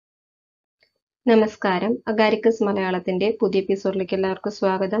നമസ്കാരം. അഗാരിക്കസ് മലയാളത്തിന്റെ പുതിയ എപ്പിസോഡിലേക്ക് എല്ലാവർക്കും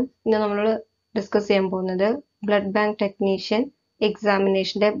സ്വാഗതം. ഇന്ന് നമ്മൾ ഡിസ്കസ് ചെയ്യാൻ പോകുന്നത് blood bank technician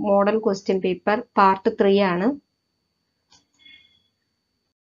എക്സാമിനേഷന്റെ model question paper part 3 ആണ്.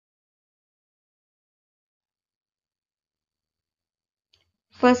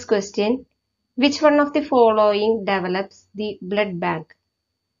 First question, which one of the following develops the blood bank?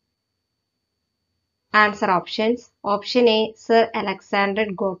 Answer options. Option A, Sir Alexander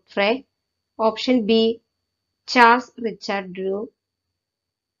Godfrey. Option B, Charles Richard Drew.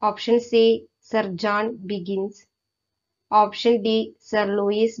 Option C, Sir John Biggins. Option D, Sir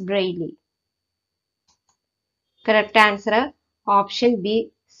Louis Braille. Correct answer, option B,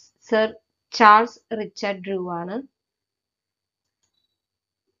 Sir Charles Richard Drew ആണ്.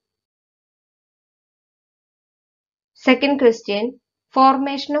 Second question,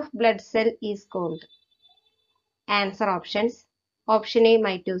 formation of blood cell is called. Answer options. Option A,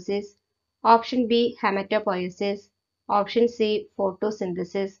 mitosis. Option B, hematopoiesis. Option C,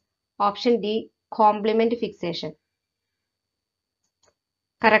 photosynthesis. Option D, complement fixation.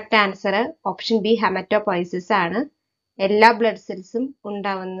 Correct answer, option B, hematopoiesis ആണ്. എല്ലാ blood സെൽസും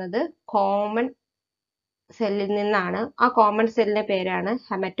ഉണ്ടാവുന്നത് common സെല്ലിൽ നിന്നാണ്. ആ common സെല്ലിന്റെ പേരാണ്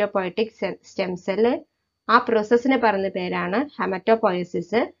haematopoietic stem cell. ആ പ്രോസസ്സിന് പറയുന്ന പേരാണ്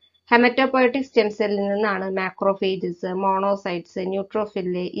ഹെമറ്റോപോയസിസ്. ഹെമറ്റോപോയറ്റിക് സ്റ്റെം സെല്ലിൽ നിന്നാണ് മാക്രോഫേജസ്, മോണോസൈറ്റ്സ്,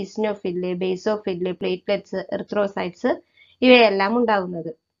 ന്യൂട്രോഫില്ല്, ഇസ്നോഫില്ല്, ബേസോഫില്ല്, പ്ലേറ്റ്ലെറ്റ്സ്, എറിത്രോസൈറ്റ്സ് ഇവയെല്ലാം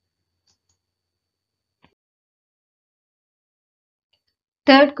ഉണ്ടാവുന്നത്.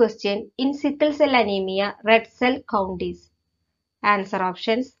 Third question, in sickle cell anemia, red cell count is. Answer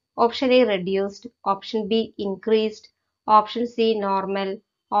options. Option A, reduced. Option B, increased. Option C, normal.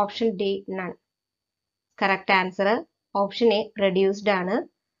 Option D, none. Correct answer, option A, reduced ആണ്.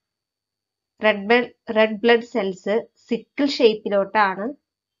 red blood cells sickle ഷേപ്പിലോട്ടാണ്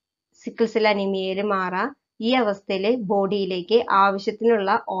sickle cell അനീമിയയിൽ മാറാ. ഈ അവസ്ഥയിൽ ബോഡിയിലേക്ക്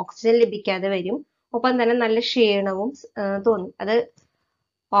ആവശ്യത്തിനുള്ള oxygen ലഭിക്കാതെ വരും. ഒപ്പം തന്നെ നല്ല ക്ഷീണവും തോന്നും. അത്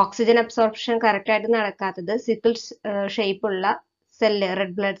ഓക്സിജൻ അബ്സോർപ്ഷൻ കറക്റ്റ് ആയിട്ട് നടക്കാത്തത് സിക്കിൾ ഷേപ്പ് ഉള്ള സെല്ല്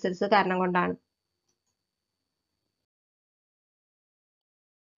റെഡ് ബ്ലഡ് സെൽസ് കാരണം കൊണ്ടാണ്.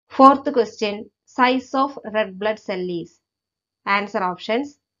 Fourth question, size of red blood cell is. Answer options.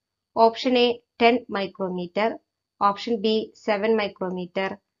 Option A, 10 micrometer. Option B, 7 micrometer.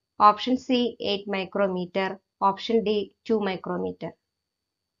 Option C, 8 micrometer. Option D, 2 micrometer.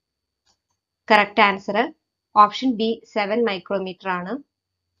 Correct answer, option B, 7 micrometer ആണ്.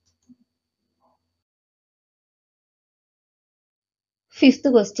 Fifth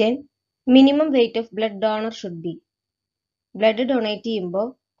question, minimum weight of blood donor should be. Blood donate ചെയ്യുമ്പോൾ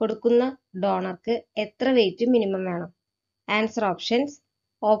കൊടുക്കുന്ന ഡോണർക്ക് എത്ര wait minimum വേണം? Answer options.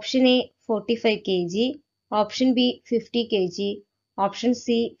 Option A 45 kg, option B 50 kg, option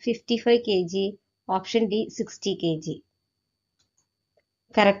C 55 kg, option D 60 kg.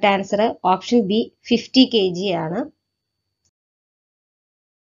 Correct answer option B 50 kg ആണ്.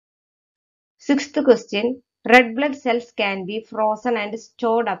 Sixth question, red blood cells can be frozen and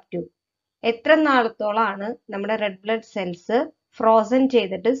stored up to. എത്ര നാളത്തോളാണ് നമ്മുടെ red blood cells frozen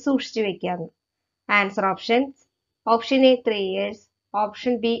ചെയ്തിട്ട് സൂക്ഷിച്ചു വെക്കാന്ന്? Answer options. Option A 3 years,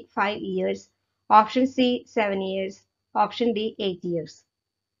 option B 5 years, option C 7 years, option D 8 years.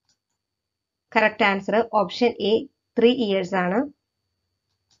 Correct answer option A 3 years ആണ്.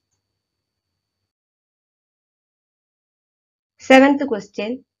 Seventh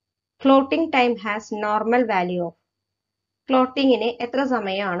question, clotting time has normal value of. ക്ലോട്ടിങ്ങിന് എത്ര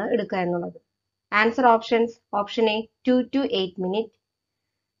സമയമാണ് എടുക്കുക എന്നുള്ളത്? Answer options. Option A 2 to 8 minutes,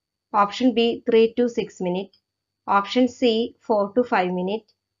 option B 3 to 6 minutes, option C 4 to 5 minutes,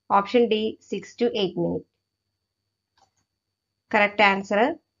 option D 6 to 8 minutes. Correct answer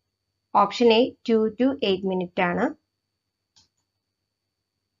option A 2 to 8 minutes ആണ്.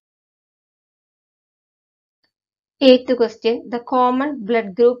 Eighth question, the common blood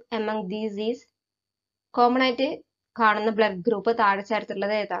group among these is. Common ആയിട്ട് കാണുന്ന blood group താഴെ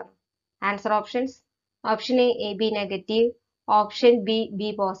ചേർത്തുള്ളത് ഏതാണ്? Answer options. Option A A B negative, option B B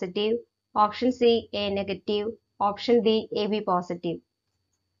positive, option C A negative, option D A B positive.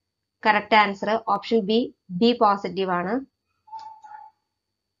 Correct answer option B B positive ആണ്.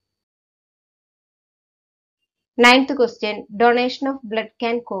 Ninth question, donation of blood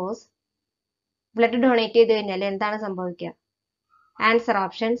can cos. Blood donate ചെയ്ത് കഴിഞ്ഞാൽ എന്താണ് സംഭവിക്കുക? Answer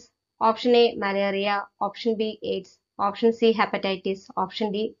options. Option A malaria, option B AIDS, option C hepatitis, option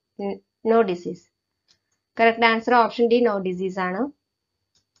D no disease. Correct answer option D no disease ആണ്.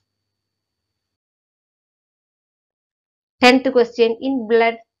 10th question, in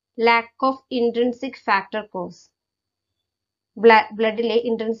blood lack of intrinsic factor cause. ബ്ലഡിലെ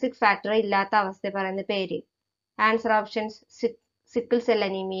intrinsic factor ഇല്ലാത്ത അവസ്ഥ പറയുന്ന പേര്. Answer options sickle cell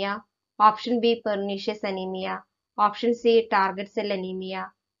anaemia, option B pernicious anaemia, option C target cell anaemia,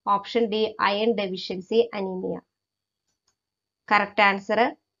 option D iron deficiency anaemia. Correct answer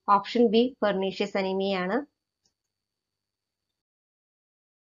option B pernicious anaemia ആണ്.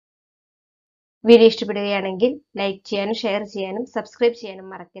 Video ഇഷ്ടപ്പെടുകയാണെങ്കിൽ like ചെയ്യാനും share ചെയ്യാനും subscribe ചെയ്യാനും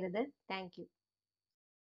മറക്കരുത്. Thank you.